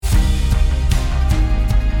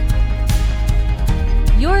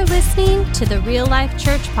listening to the Real Life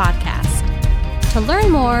Church podcast. To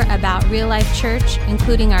learn more about Real Life Church,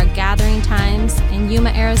 including our gathering times in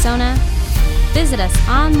Yuma, Arizona, visit us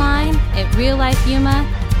online at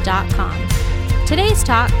reallifeyuma.com. Today's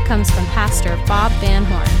talk comes from Pastor Bob Van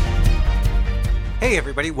Horn. Hey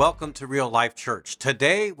everybody, welcome to Real Life Church.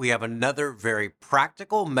 Today we have another very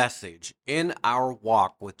practical message in our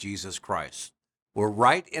walk with Jesus Christ. We're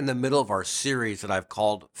right in the middle of our series that I've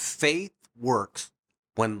called Faith Works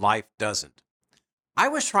When Life Doesn't. I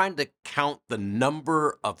was trying to count the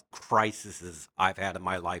number of crises I've had in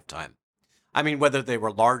my lifetime. I mean, whether they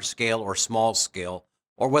were large scale or small scale,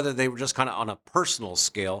 or whether they were just kind of on a personal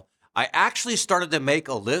scale. I actually started to make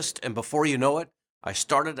a list, and before you know it, I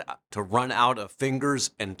started to run out of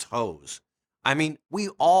fingers and toes. I mean, we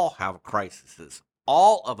all have crises.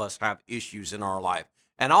 All of us have issues in our life,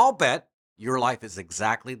 and I'll bet your life is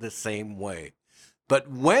exactly the same way. But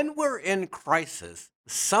when we're in crisis,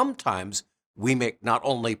 sometimes we make not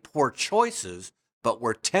only poor choices, but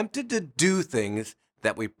we're tempted to do things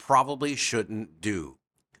that we probably shouldn't do.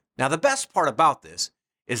 Now, the best part about this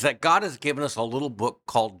is that God has given us a little book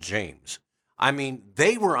called James. I mean,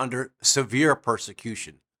 they were under severe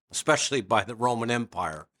persecution, especially by the Roman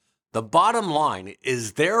Empire. The bottom line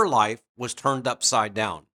is their life was turned upside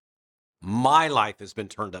down. My life has been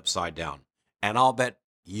turned upside down, and I'll bet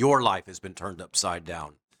your life has been turned upside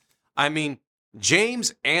down. I mean,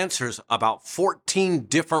 James answers about 14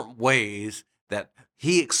 different ways that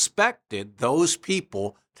he expected those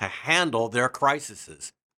people to handle their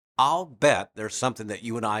crises. I'll bet there's something that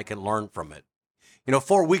you and I can learn from it.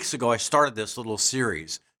 4 weeks ago, I started this little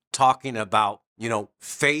series talking about,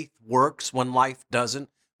 faith works when life doesn't.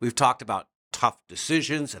 We've talked about tough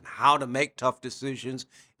decisions and how to make tough decisions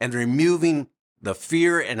and removing the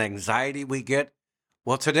fear and anxiety we get.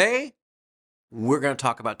 Well, today, we're going to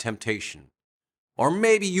talk about temptation. Or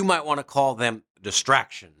maybe you might want to call them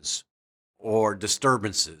distractions or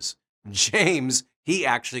disturbances. James, he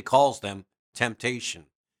actually calls them temptation.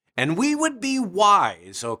 And we would be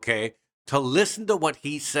wise, to listen to what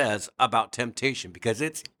he says about temptation, because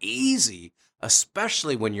it's easy,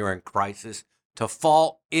 especially when you're in crisis, to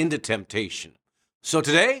fall into temptation. So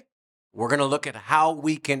today, we're going to look at how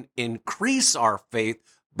we can increase our faith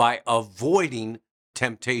by avoiding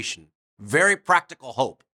temptation. Very practical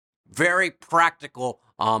hope, very practical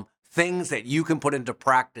things that you can put into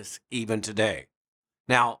practice even today.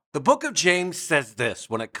 Now, the book of James says this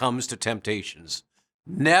when it comes to temptations: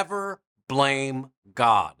 never blame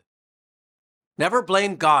God. Never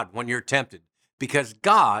blame God when you're tempted, because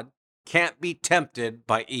God can't be tempted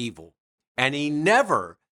by evil, and he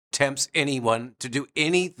never tempts anyone to do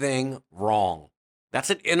anything wrong. That's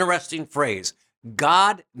an interesting phrase.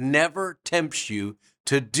 God never tempts you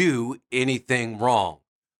to do anything wrong.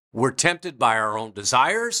 We're tempted by our own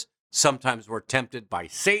desires. Sometimes we're tempted by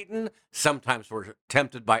Satan. Sometimes we're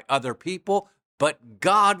tempted by other people, but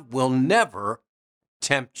God will never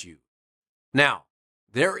tempt you. Now,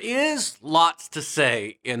 there is lots to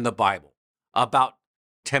say in the Bible about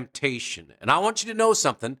temptation. And I want you to know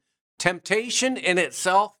something. Temptation in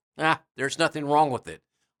itself, there's nothing wrong with it.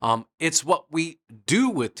 It's what we do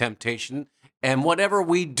with temptation, and whatever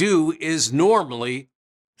we do is normally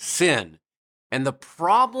sin. And the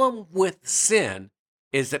problem with sin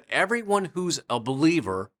is that everyone who's a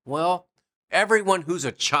believer, everyone who's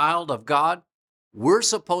a child of God, we're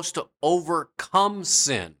supposed to overcome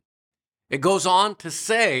sin. It goes on to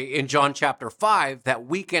say in John chapter 5 that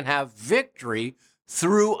we can have victory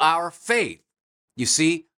through our faith. You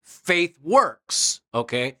see, faith works,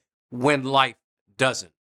 when life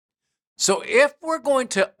doesn't. So if we're going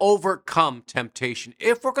to overcome temptation,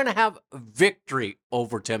 if we're going to have victory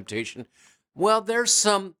over temptation, there's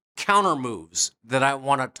some counter moves that I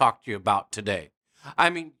want to talk to you about today. I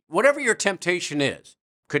mean, whatever your temptation is,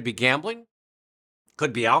 could be gambling,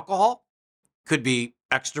 could be alcohol, could be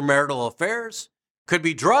extramarital affairs, could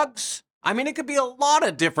be drugs. I mean, it could be a lot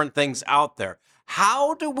of different things out there.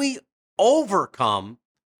 How do we overcome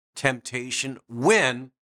temptation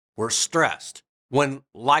when we're stressed, when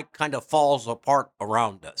life kind of falls apart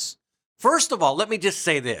around us? First of all, let me just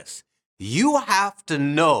say this. You have to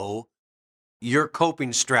know your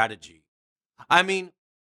coping strategy. I mean,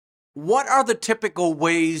 what are the typical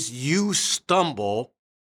ways you stumble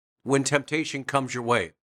when temptation comes your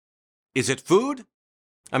way? Is it food?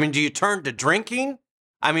 I mean, do you turn to drinking?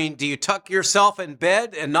 I mean, do you tuck yourself in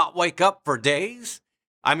bed and not wake up for days?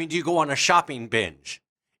 I mean, do you go on a shopping binge?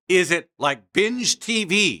 Is it like binge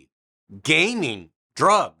TV, gaming,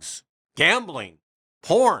 drugs, gambling,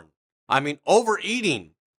 porn? I mean,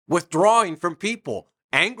 overeating, withdrawing from people.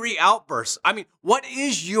 angry outbursts. I mean, what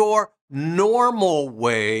is your normal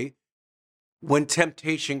way when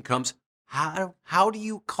temptation comes? How do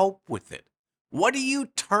you cope with it? What do you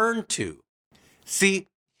turn to? See,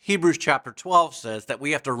 Hebrews chapter 12 says that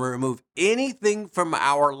we have to remove anything from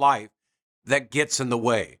our life that gets in the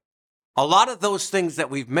way. A lot of those things that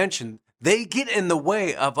we've mentioned, they get in the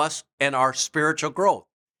way of us and our spiritual growth.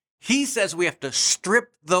 He says we have to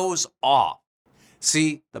strip those off.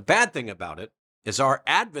 See, the bad thing about it is our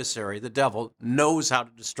adversary, the devil, knows how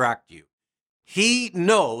to distract you. He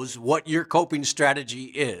knows what your coping strategy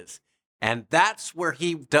is, and that's where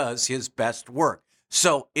he does his best work.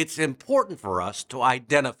 So it's important for us to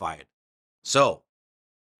identify it. So,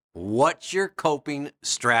 what's your coping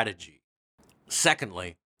strategy?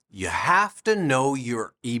 Secondly, you have to know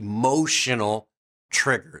your emotional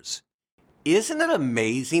triggers. Isn't it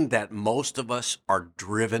amazing that most of us are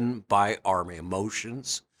driven by our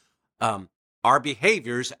emotions? Our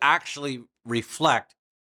behaviors actually reflect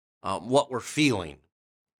what we're feeling.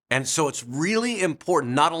 And so it's really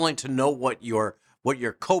important not only to know what your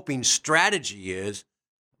coping strategy is,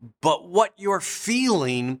 but what you're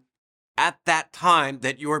feeling at that time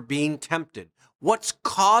that you're being tempted. What's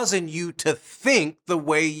causing you to think the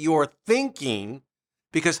way you're thinking?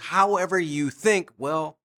 Because however you think,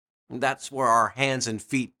 well, that's where our hands and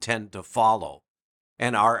feet tend to follow.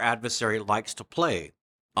 And our adversary likes to play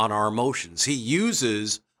on our emotions. He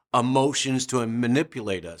uses emotions to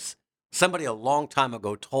manipulate us. Somebody a long time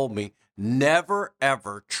ago told me, never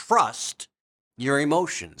ever trust your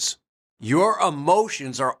emotions. Your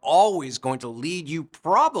emotions are always going to lead you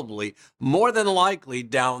probably more than likely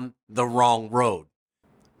down the wrong road.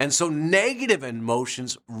 And so negative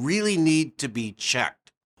emotions really need to be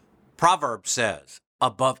checked. Proverbs says,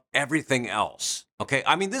 above everything else, okay?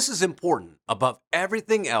 I mean, this is important. Above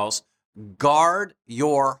everything else, guard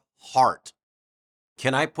your heart.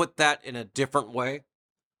 Can I put that in a different way?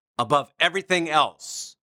 Above everything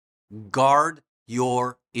else, guard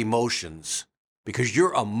your emotions, because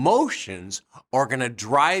your emotions are going to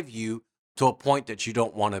drive you to a point that you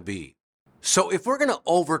don't want to be. So if we're going to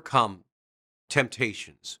overcome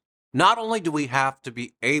temptations, not only do we have to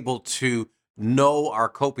be able to know our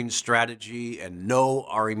coping strategy and know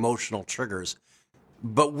our emotional triggers,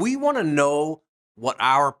 but we want to know what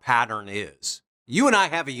our pattern is. You and I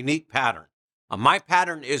have a unique pattern. My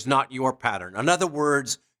pattern is not your pattern. In other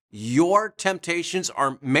words, your temptations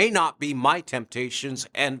may not be my temptations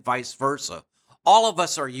and vice versa. All of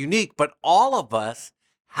us are unique, but all of us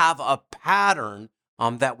have a pattern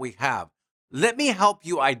that we have. Let me help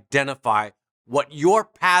you identify what your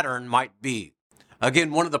pattern might be.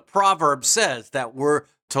 Again, one of the Proverbs says that we're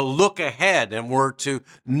to look ahead and we're to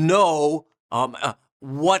know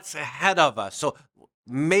what's ahead of us. So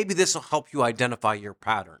maybe this will help you identify your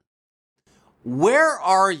pattern. Where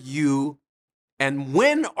are you and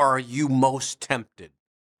when are you most tempted?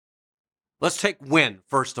 Let's take when,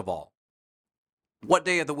 first of all. What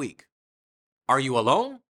day of the week? Are you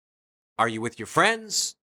alone? Are you with your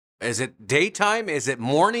friends? Is it daytime? Is it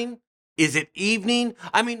morning? Is it evening?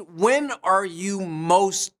 I mean, when are you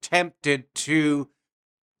most tempted to,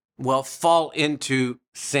 fall into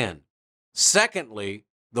sin? Secondly,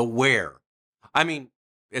 the where. I mean,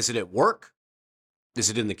 is it at work?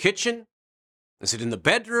 Is it in the kitchen? Is it in the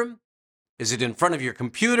bedroom? Is it in front of your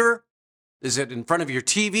computer? Is it in front of your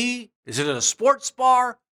TV? Is it at a sports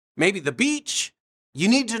bar? Maybe the beach? You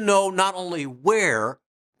need to know not only where,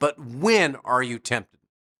 but when are you tempted?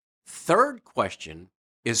 Third question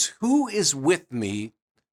is, who is with me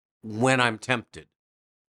when I'm tempted?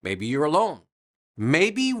 Maybe you're alone.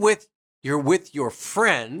 Maybe you're with your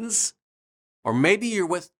friends, or maybe you're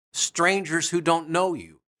with strangers who don't know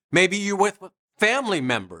you. Maybe you're with family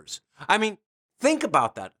members. I mean, think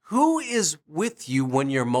about that. Who is with you when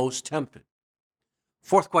you're most tempted?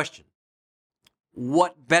 Fourth question,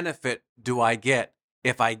 what benefit do I get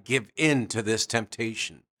if I give in to this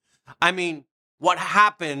temptation? I mean, what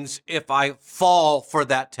happens if I fall for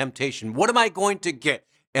that temptation? What am I going to get?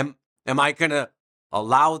 Am I going to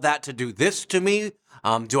allow that to do this to me?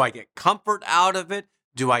 Do I get comfort out of it?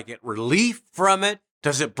 Do I get relief from it?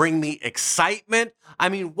 Does it bring me excitement? I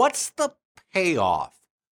mean, what's the payoff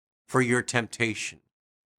for your temptation?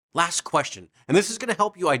 Last question, and this is going to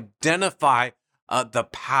help you identify the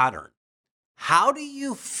pattern. How do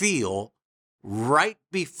you feel right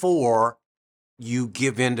before you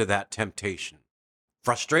give in to that temptation?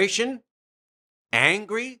 Frustration?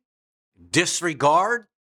 Angry? Disregard?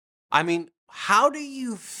 I mean, how do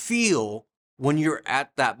you feel when you're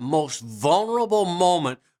at that most vulnerable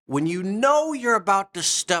moment when you know you're about to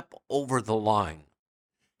step over the line?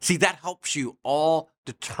 See, that helps you all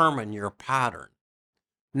determine your pattern.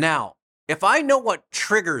 Now, if I know what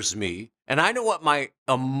triggers me, and I know what my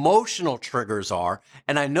emotional triggers are,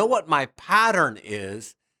 and I know what my pattern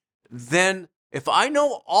is, then if I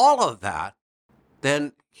know all of that,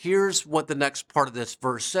 then here's what the next part of this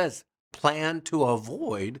verse says. Plan to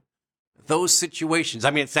avoid those situations.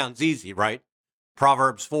 I mean, it sounds easy, right?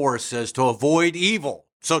 Proverbs 4 says to avoid evil.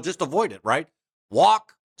 So just avoid it, right?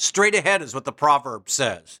 Walk straight ahead is what the proverb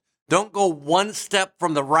says. Don't go one step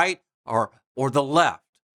from the right or the left.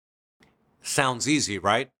 Sounds easy,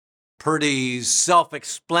 right? Pretty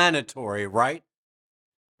self-explanatory, right?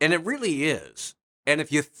 And it really is. And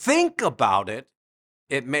if you think about it,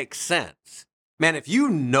 it makes sense. Man, if you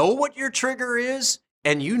know what your trigger is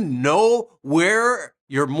and you know where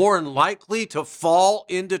you're more than likely to fall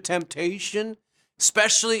into temptation,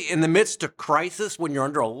 especially in the midst of crisis when you're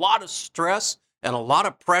under a lot of stress and a lot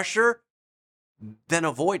of pressure, then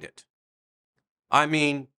avoid it. I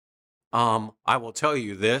mean, I will tell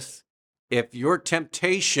you this. If your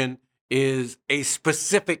temptation is a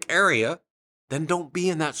specific area, then don't be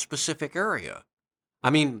in that specific area. I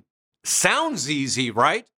mean, sounds easy,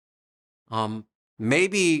 right?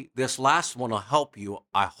 Maybe this last one will help you,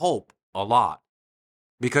 I hope, a lot.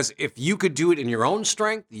 Because if you could do it in your own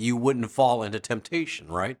strength, you wouldn't fall into temptation,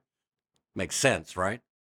 right? Makes sense, right?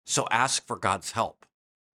 So ask for God's help.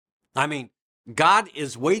 I mean, God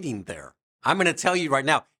is waiting there. I'm going to tell you right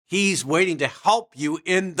now, He's waiting to help you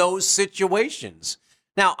in those situations.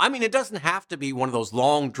 Now, I mean, it doesn't have to be one of those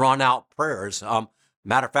long, drawn-out prayers.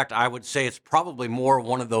 Matter of fact, I would say it's probably more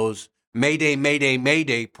one of those Mayday, Mayday,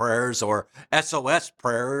 Mayday prayers or SOS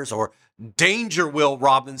prayers or danger, Will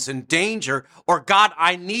Robinson, danger, or God,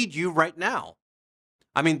 I need you right now.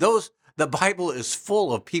 I mean, the Bible is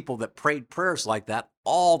full of people that prayed prayers like that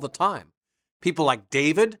all the time. People like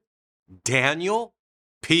David, Daniel,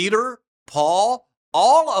 Peter, Paul,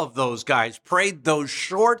 all of those guys prayed those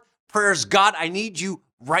short prayers. God, I need you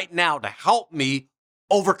right now to help me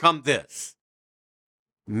overcome this.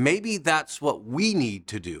 Maybe that's what we need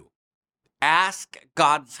to do. Ask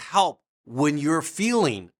God's help when you're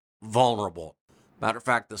feeling vulnerable. Matter of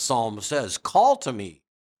fact, the psalm says, call to me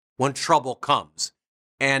when trouble comes,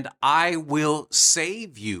 and I will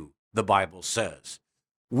save you, the Bible says.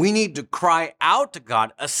 We need to cry out to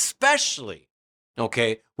God, especially,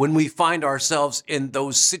 when we find ourselves in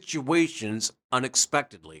those situations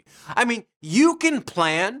unexpectedly. I mean, you can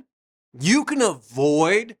plan, you can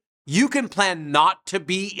avoid, you can plan not to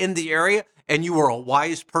be in the area, and you are a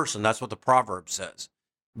wise person. That's what the proverb says.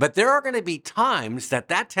 But there are going to be times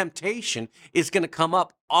that temptation is going to come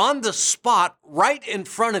up on the spot right in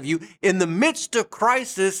front of you in the midst of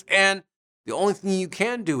crisis, and the only thing you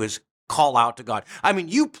can do is call out to God. I mean,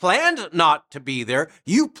 you planned not to be there.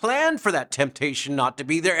 You planned for that temptation not to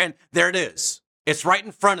be there, and there it is. It's right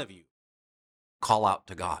in front of you. Call out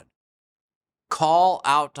to God. Call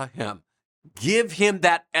out to Him. Give Him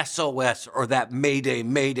that SOS or that Mayday,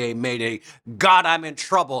 Mayday, Mayday. God, I'm in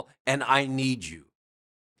trouble and I need you.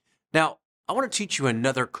 Now, I want to teach you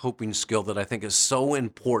another coping skill that I think is so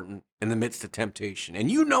important in the midst of temptation.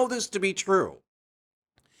 And you know this to be true.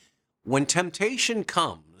 When temptation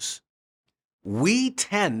comes, we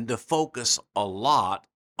tend to focus a lot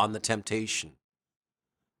on the temptation.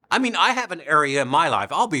 I mean, I have an area in my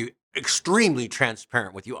life, I'll be extremely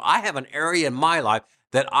transparent with you. I have an area in my life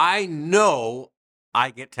that I know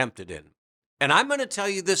I get tempted in. And I'm going to tell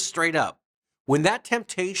you this straight up. When that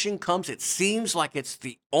temptation comes, it seems like it's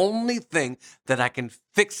the only thing that I can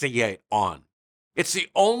fixate on. It's the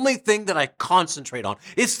only thing that I concentrate on.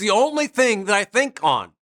 It's the only thing that I think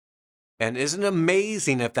on. And isn't it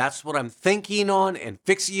amazing if that's what I'm thinking on and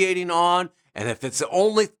fixating on, and if it's the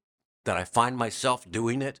only that I find myself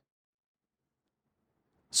doing it?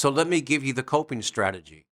 So let me give you the coping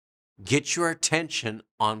strategy. Get your attention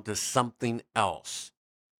onto something else.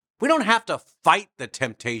 We don't have to fight the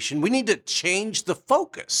temptation. We need to change the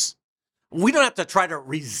focus. We don't have to try to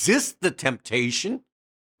resist the temptation.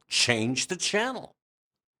 Change the channel.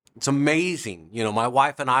 It's amazing. You know, my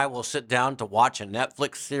wife and I will sit down to watch a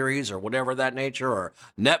Netflix series or whatever that nature, or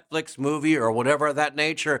Netflix movie or whatever that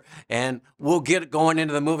nature, and we'll get going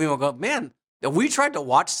into the movie and we'll go, man, we tried to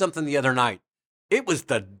watch something the other night. It was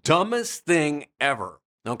the dumbest thing ever.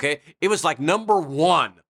 Okay, it was like number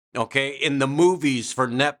one, in the movies for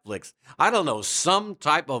Netflix. I don't know, some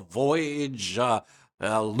type of voyage,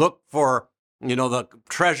 look for, the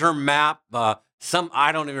treasure map,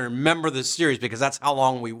 I don't even remember the series because that's how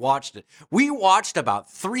long we watched it. We watched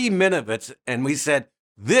about 3 minutes and we said,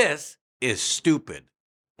 this is stupid.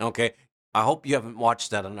 Okay, I hope you haven't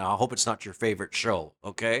watched that, and I hope it's not your favorite show,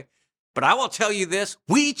 okay? But I will tell you this,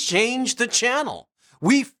 we changed the channel.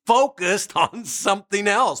 We focused on something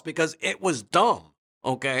else because it was dumb,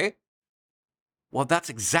 okay? Well, that's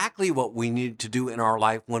exactly what we need to do in our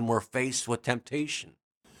life when we're faced with temptation.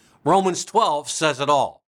 Romans 12 says it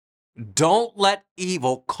all. Don't let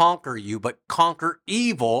evil conquer you, but conquer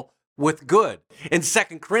evil with good. In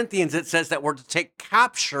 2 Corinthians, it says that we're to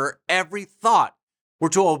capture every thought. We're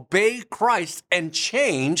to obey Christ and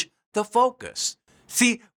change the focus.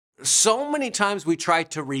 See, so many times we try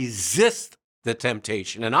to resist the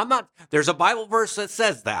temptation. And there's a Bible verse that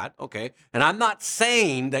says that, okay? And I'm not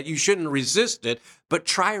saying that you shouldn't resist it, but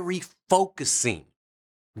try refocusing.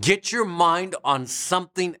 Get your mind on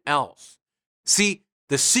something else. See,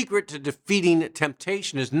 the secret to defeating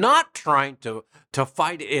temptation is not trying to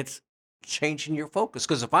fight it, it's changing your focus.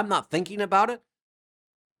 Because if I'm not thinking about it,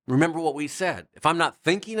 remember what we said. If I'm not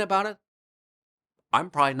thinking about it,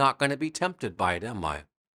 I'm probably not going to be tempted by it, am I?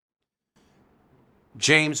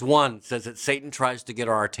 James 1 says that Satan tries to get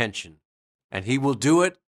our attention, and he will do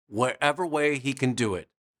it whatever way he can do it.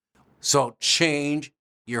 So change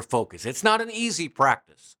your focus. It's not an easy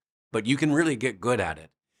practice, but you can really get good at it.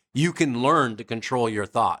 You can learn to control your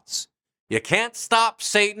thoughts. You can't stop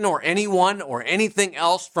Satan or anyone or anything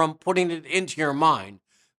else from putting it into your mind,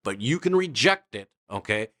 but you can reject it,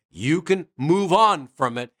 okay? You can move on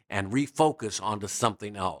from it and refocus onto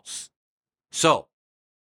something else. So,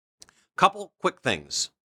 couple quick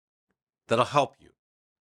things that'll help you.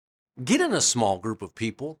 Get in a small group of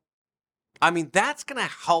people. I mean, that's going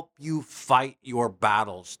to help you fight your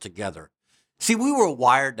battles together. See, we were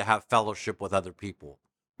wired to have fellowship with other people.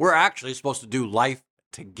 We're actually supposed to do life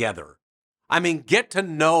together. I mean, get to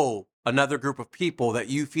know another group of people that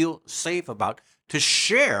you feel safe about to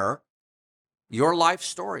share your life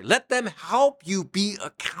story. Let them help you be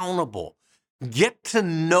accountable. Get to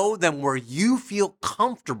know them where you feel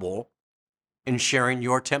comfortable in sharing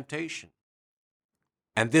your temptation.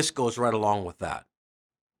 And this goes right along with that.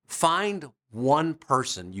 Find one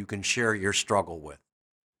person you can share your struggle with.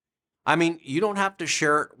 I mean, you don't have to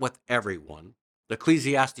share it with everyone.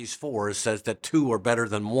 Ecclesiastes 4 says that 2 are better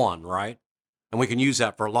than 1, right? And we can use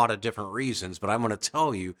that for a lot of different reasons, but I'm going to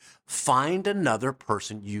tell you, find another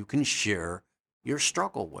person you can share your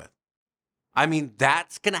struggle with. I mean,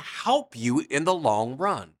 that's going to help you in the long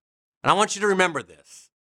run. And I want you to remember this.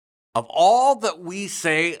 Of all that we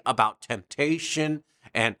say about temptation,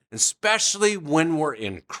 and especially when we're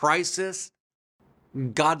in crisis,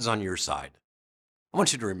 God's on your side. I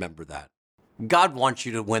want you to remember that. God wants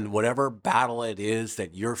you to win whatever battle it is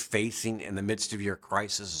that you're facing in the midst of your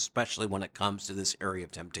crisis, especially when it comes to this area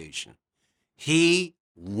of temptation. He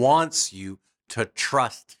wants you to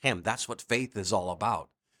trust him. That's what faith is all about.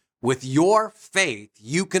 With your faith,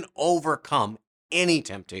 you can overcome any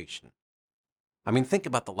temptation. I mean, think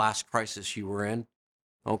about the last crisis you were in,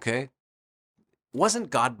 okay? Wasn't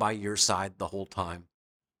God by your side the whole time?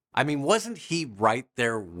 I mean, wasn't he right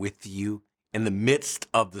there with you in the midst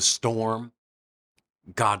of the storm?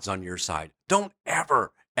 God's on your side. Don't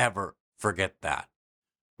ever, ever forget that.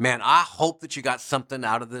 Man, I hope that you got something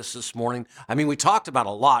out of this morning. I mean, we talked about a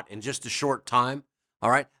lot in just a short time, all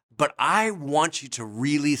right? But I want you to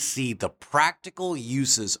really see the practical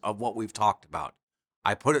uses of what we've talked about.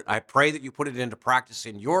 I pray that you put it into practice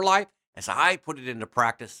in your life as I put it into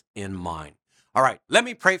practice in mine. All right, let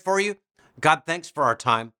me pray for you. God, thanks for our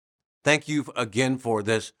time. Thank you again for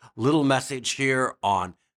this little message here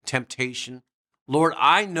on temptation. Lord,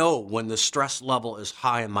 I know when the stress level is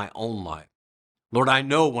high in my own life. Lord, I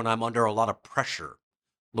know when I'm under a lot of pressure.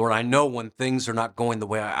 Lord, I know when things are not going the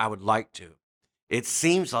way I would like to. It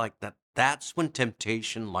seems like that's when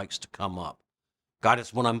temptation likes to come up. God,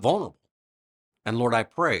 it's when I'm vulnerable. And Lord, I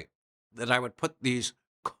pray that I would put these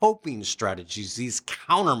coping strategies, these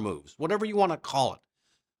counter moves, whatever you want to call it,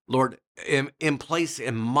 Lord, in place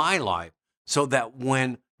in my life so that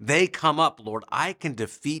when they come up, Lord, I can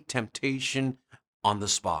defeat temptation on the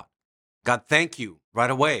spot. God, thank you right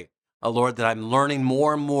away, Lord, that I'm learning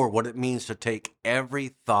more and more what it means to take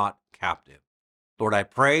every thought captive. Lord, I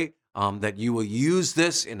pray that you will use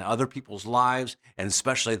this in other people's lives, and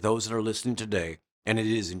especially those that are listening today. And it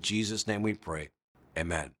is in Jesus' name we pray.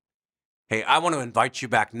 Amen. Hey, I want to invite you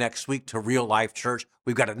back next week to Real Life Church.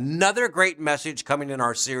 We've got another great message coming in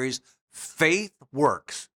our series, Faith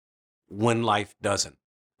Works When Life Doesn't.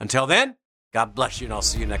 Until then, God bless you, and I'll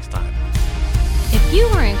see you next time. If you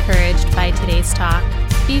were encouraged by today's talk,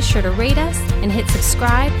 be sure to rate us and hit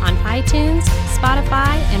subscribe on iTunes,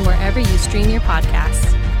 Spotify, and wherever you stream your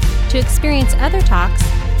podcasts. To experience other talks,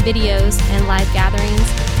 videos, and live gatherings,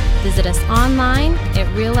 visit us online at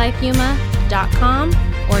reallifeyuma.com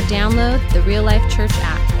or download the Real Life Church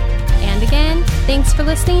app. And again, thanks for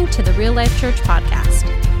listening to the Real Life Church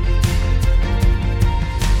podcast.